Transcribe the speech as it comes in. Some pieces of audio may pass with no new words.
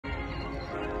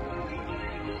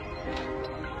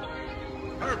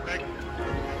Perfect.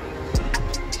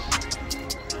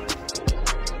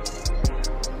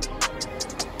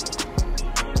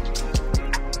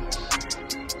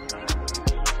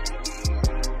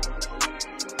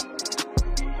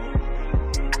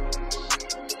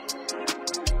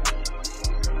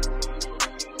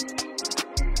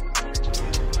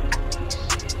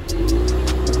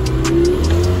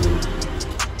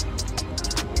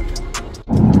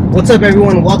 What's up,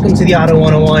 everyone? Welcome to the Auto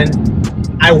 101.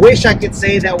 I wish I could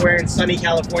say that we're in sunny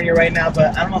California right now,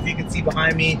 but I don't know if you can see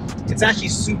behind me. It's actually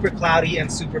super cloudy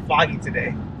and super foggy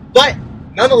today. But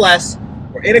nonetheless,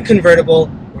 we're in a convertible,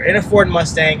 we're in a Ford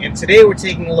Mustang, and today we're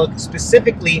taking a look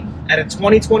specifically at a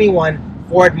 2021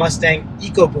 Ford Mustang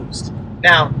EcoBoost.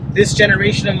 Now, this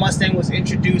generation of Mustang was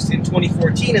introduced in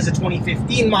 2014 as a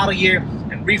 2015 model year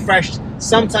and refreshed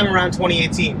sometime around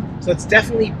 2018. So it's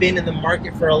definitely been in the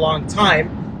market for a long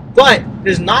time. But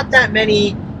there's not that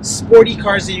many sporty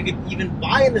cars that you could even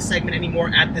buy in the segment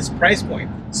anymore at this price point.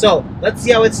 So let's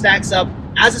see how it stacks up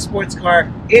as a sports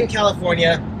car in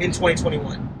California in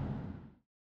 2021.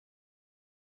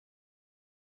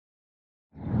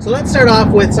 So let's start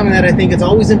off with something that I think is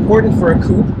always important for a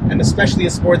coupe, and especially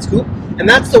a sports coupe, and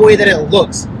that's the way that it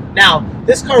looks. Now,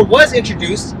 this car was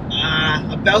introduced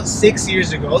about 6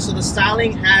 years ago, so the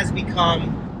styling has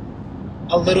become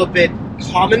a little bit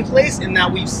commonplace in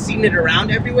that we've seen it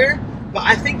around everywhere, but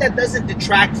I think that doesn't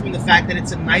detract from the fact that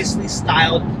it's a nicely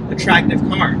styled, attractive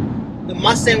car. The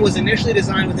Mustang was initially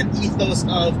designed with an ethos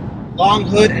of long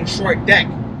hood and short deck,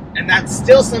 and that's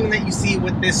still something that you see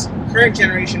with this current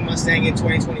generation Mustang in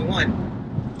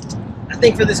 2021. I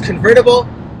think for this convertible,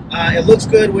 it looks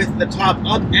good with the top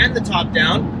up and the top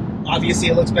down. Obviously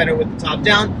it looks better with the top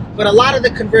down, but a lot of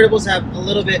the convertibles have a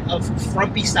little bit of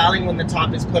frumpy styling when the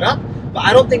top is put up. But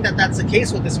I don't think that that's the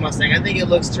case with this Mustang. I think it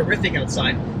looks terrific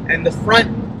outside. And the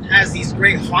front has these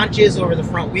great haunches over the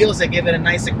front wheels that give it a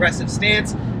nice aggressive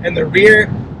stance. And the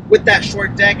rear, with that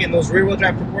short deck and those rear-wheel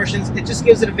drive proportions, it just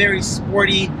gives it a very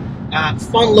sporty,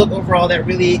 fun look overall that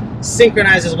really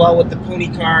synchronizes well with the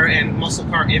pony car and muscle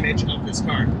car image of this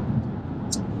car.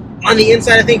 On the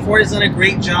inside, I think Ford has done a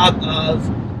great job of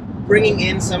bringing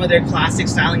in some of their classic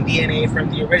styling DNA from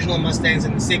the original Mustangs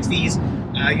in the 60s.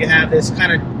 You have this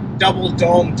kind of double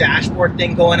dome dashboard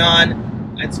thing going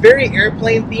on. It's very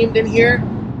airplane themed in here.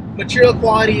 Material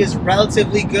quality is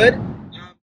relatively good.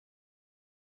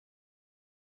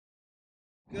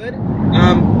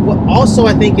 What also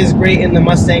I think is great in the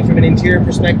Mustang from an interior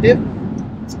perspective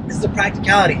is the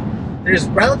practicality. There's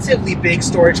relatively big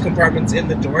storage compartments in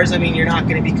the doors. I mean, you're not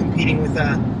going to be competing with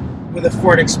a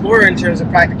Ford Explorer in terms of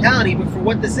practicality, but for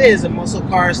what this is, a muscle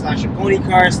car slash a pony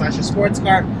car slash a sports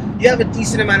car, you have a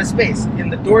decent amount of space. In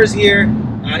the doors here,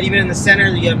 even in the center,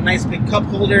 you have nice big cup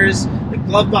holders, the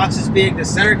glove box is big, the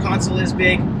center console is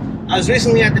big. I was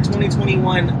recently at the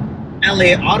 2021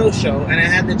 LA Auto Show, and I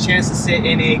had the chance to sit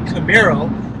in a Camaro,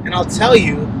 and I'll tell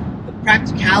you, the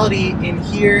practicality in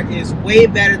here is way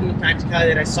better than the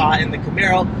practicality that I saw in the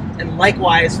Camaro, and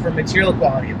likewise for material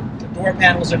quality. The door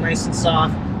panels are nice and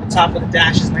soft, the top of the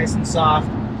dash is nice and soft,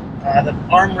 the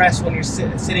armrest when you're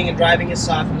sitting and driving is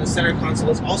soft, and the center console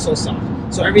is also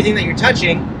soft. So everything that you're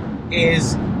touching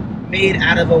is made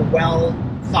out of a well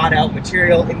thought out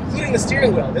material, including the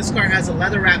steering wheel. This car has a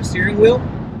leather wrapped steering wheel.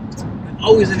 I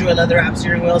always enjoy leather wrapped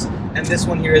steering wheels, and this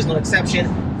one here is no exception.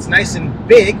 It's nice and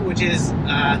big, which is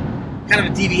kind of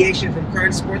a deviation from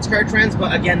current sports car trends,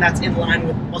 but again, that's in line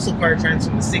with muscle car trends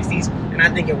from the 60s, and I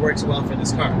think it works well for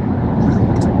this car.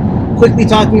 Quickly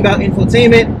talking about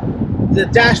infotainment, the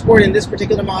dashboard in this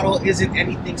particular model isn't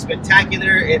anything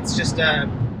spectacular. It's just a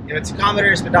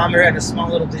tachometer, speedometer, and a small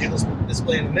little digital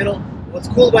display in the middle. What's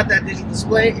cool about that digital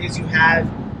display is you have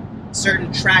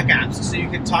certain track apps, so you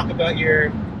can talk about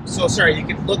you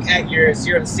can look at your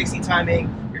 0 to 60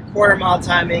 timing, your quarter mile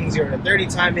timing, 0 to 30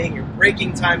 timing, your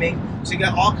braking timing. So you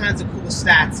got all kinds of cool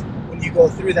stats when you go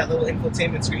through that little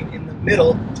infotainment screen in the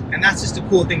middle, and that's just a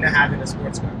cool thing to have in a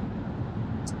sports car.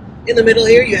 In the middle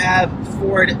here, you have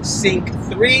Ford Sync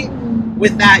 3.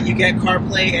 With that, you get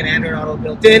CarPlay and Android Auto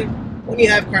built in. When you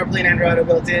have CarPlay and Android Auto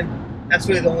built in, that's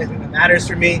really the only thing that matters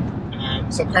for me.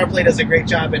 So CarPlay does a great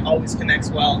job. It always connects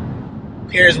well,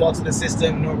 pairs well to the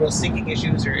system, no real syncing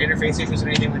issues or interface issues or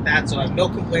anything like that. So I have no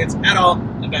complaints at all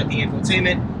about the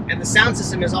infotainment. And the sound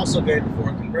system is also good for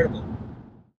a convertible.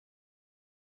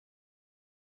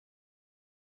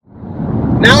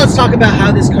 Now let's talk about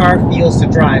how this car feels to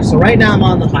drive. So right now I'm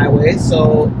on the highway,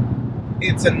 so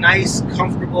it's a nice,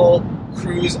 comfortable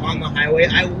cruise on the highway.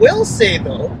 I will say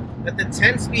though that the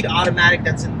 10-speed automatic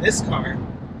that's in this car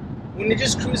When you're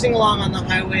just cruising along on the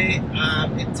highway,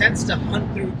 it tends to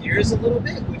hunt through gears a little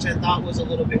bit, which I thought was a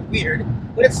little bit weird,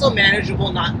 but it's still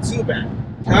manageable, not too bad.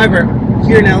 However,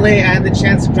 here in LA, I had the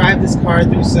chance to drive this car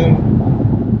through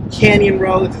some canyon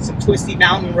roads and some twisty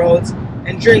mountain roads,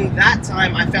 and during that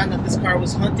time, I found that this car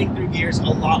was hunting through gears a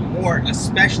lot more,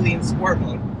 especially in sport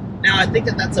mode. Now, I think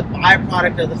that that's a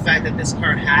byproduct of the fact that this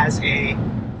car has a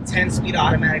 10-speed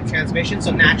automatic transmission,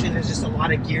 so naturally there's just a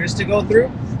lot of gears to go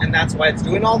through, and that's why it's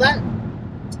doing all that.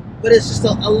 But it's just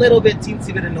a little bit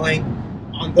teensy bit annoying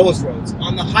on those roads.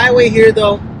 On the highway here,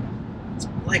 though,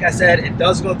 like I said, it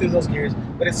does go through those gears,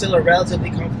 but it's still a relatively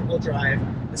comfortable drive,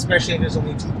 especially if there's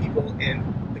only 2 people in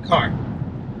the car.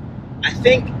 I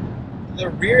think the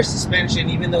rear suspension,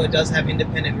 even though it does have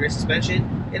independent rear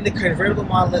suspension, in the convertible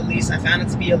model at least, I found it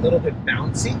to be a little bit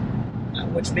bouncy,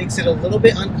 which makes it a little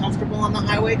bit uncomfortable on the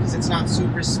highway because it's not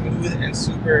super smooth and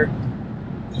super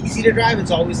easy to drive.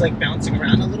 It's always like bouncing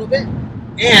around a little bit.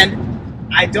 And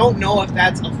I don't know if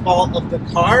that's a fault of the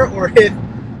car or if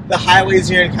the highways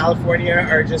here in California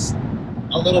are just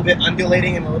a little bit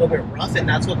undulating and a little bit rough, and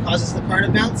that's what causes the car to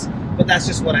bounce. But that's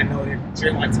just what I noted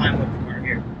during my time with the car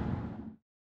here.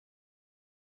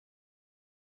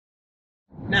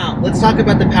 Now, let's talk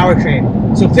about the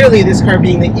powertrain. So clearly this car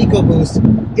being the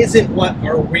EcoBoost isn't what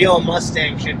a real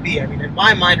Mustang should be. I mean, in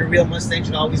my mind, a real Mustang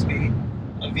should always be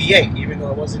a V8, even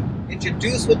though it wasn't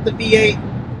introduced with the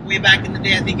V8 way back in the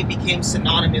day. I think it became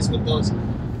synonymous with those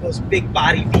big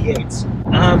body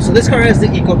V8s. So this car has the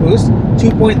EcoBoost,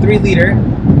 2.3 liter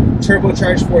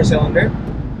turbocharged 4-cylinder.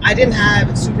 I didn't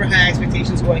have super high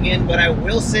expectations going in, but I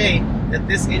will say that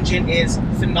this engine is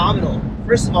phenomenal.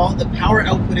 First of all, the power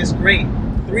output is great.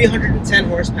 310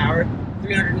 horsepower,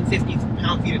 350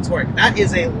 pound-feet of torque. That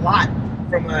is a lot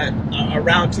from a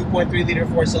around 2.3 liter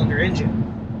 4-cylinder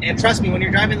engine. And trust me, when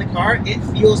you're driving the car, it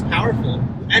feels powerful.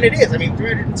 And it is. I mean,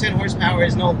 310 horsepower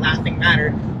is no laughing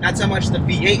matter. That's how much the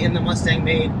V8 in the Mustang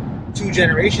made 2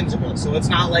 generations ago. So it's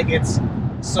not like it's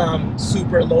some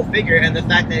super low figure. And the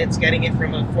fact that it's getting it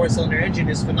from a 4-cylinder engine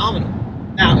is phenomenal.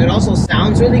 Now, it also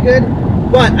sounds really good,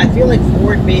 but I feel like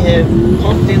Ford may have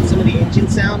pumped in some of the engine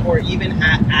sound or even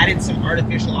added some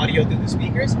artificial audio through the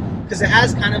speakers, because it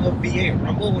has kind of a V8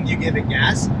 rumble when you give it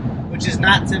gas, which is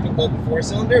not typical of a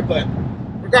 4-cylinder, but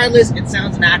regardless, it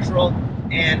sounds natural,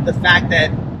 and the fact that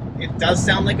it does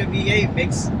sound like a V8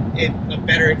 makes it a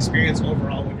better experience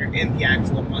overall when you're in the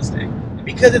actual Mustang. And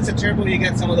because it's a turbo, you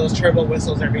get some of those turbo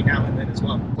whistles every now and then as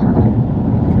well.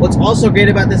 What's also great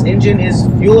about this engine is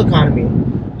fuel economy.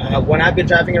 When I've been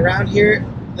driving around here,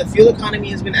 the fuel economy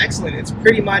has been excellent. It's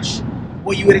pretty much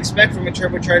what you would expect from a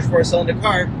turbocharged 4-cylinder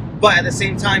car, but at the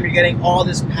same time, you're getting all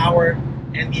this power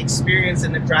and the experience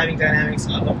and the driving dynamics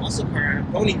of a muscle car and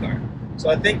a pony car. So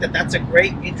I think that that's a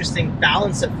great, interesting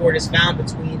balance that Ford has found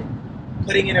between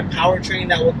putting in a powertrain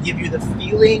that will give you the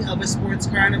feeling of a sports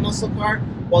car and a muscle car,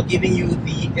 while giving you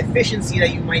the efficiency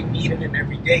that you might need in an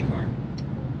everyday car.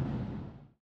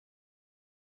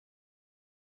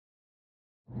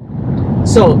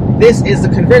 So this is the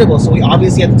convertible, so we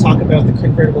obviously have to talk about the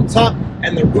convertible top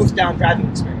and the roof down driving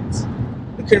experience.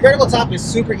 The convertible top is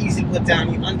super easy to put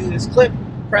down. You undo this clip,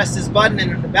 press this button,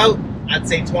 and in about, I'd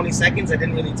say 20 seconds, I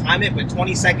didn't really time it, but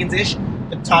 20 seconds-ish,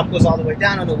 the top goes all the way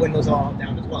down and the windows are all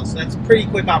down as well. So that's a pretty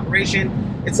quick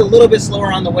operation. It's a little bit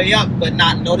slower on the way up, but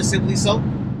not noticeably so.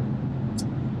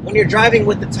 When you're driving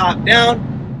with the top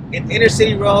down, in inner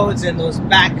city roads and those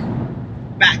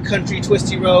backcountry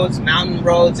twisty roads, mountain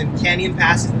roads, and canyon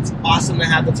passes, it's awesome to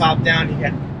have the top down. You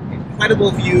get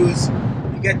incredible views.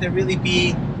 You get to really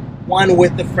be one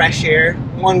with the fresh air,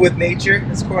 one with nature,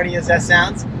 as corny as that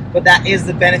sounds. But that is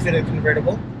the benefit of the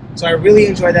convertible. So I really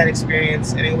enjoyed that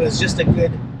experience, and it was just a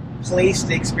good place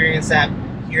to experience that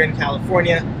here in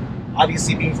California.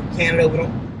 Obviously, being from Canada, we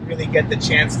don't really get the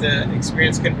chance to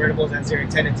experience convertibles as they're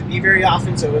intended to be very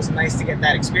often, so it was nice to get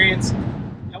that experience.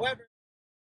 However,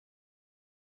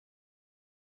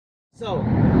 so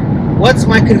what's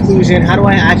my conclusion? How do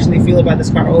I actually feel about this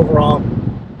car overall?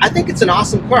 I think it's an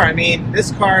awesome car. I mean,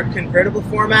 this car, convertible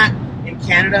format in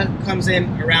Canada, comes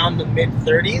in around the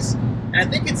mid-30s. And I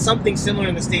think it's something similar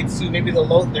in the States too, maybe the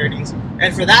low 30s.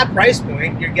 And for that price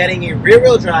point, you're getting a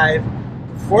rear-wheel drive,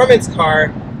 performance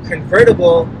car,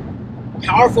 convertible,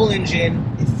 powerful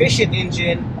engine, efficient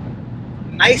engine,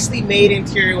 nicely made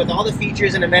interior with all the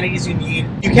features and amenities you need.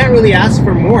 You can't really ask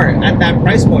for more at that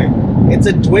price point. It's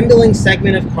a dwindling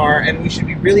segment of car, and we should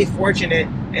be really fortunate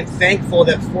and thankful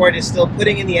that Ford is still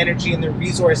putting in the energy and the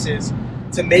resources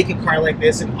to make a car like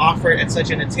this and offer it at such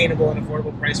an attainable and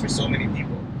affordable price for so many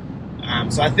people.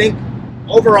 So I think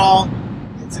overall,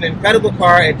 It's an incredible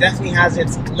car. It definitely has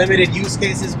its limited use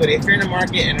cases, but if you're in a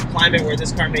market and a climate where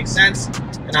this car makes sense,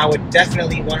 then I would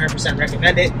definitely 100%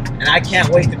 recommend it. And I can't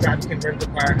wait to drive the convertible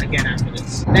car again after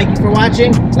this. Thank you for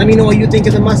watching. Let me know what you think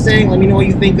of the Mustang. Let me know what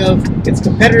you think of its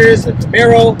competitors, the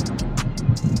Camaro.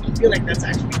 I feel like that's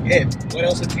actually it. What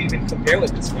else would you even compare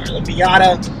with this car? The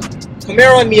Miata,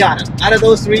 Camaro and Miata. Out of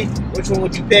those three, which one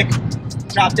would you pick?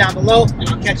 Drop down below, and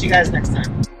I'll catch you guys next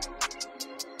time.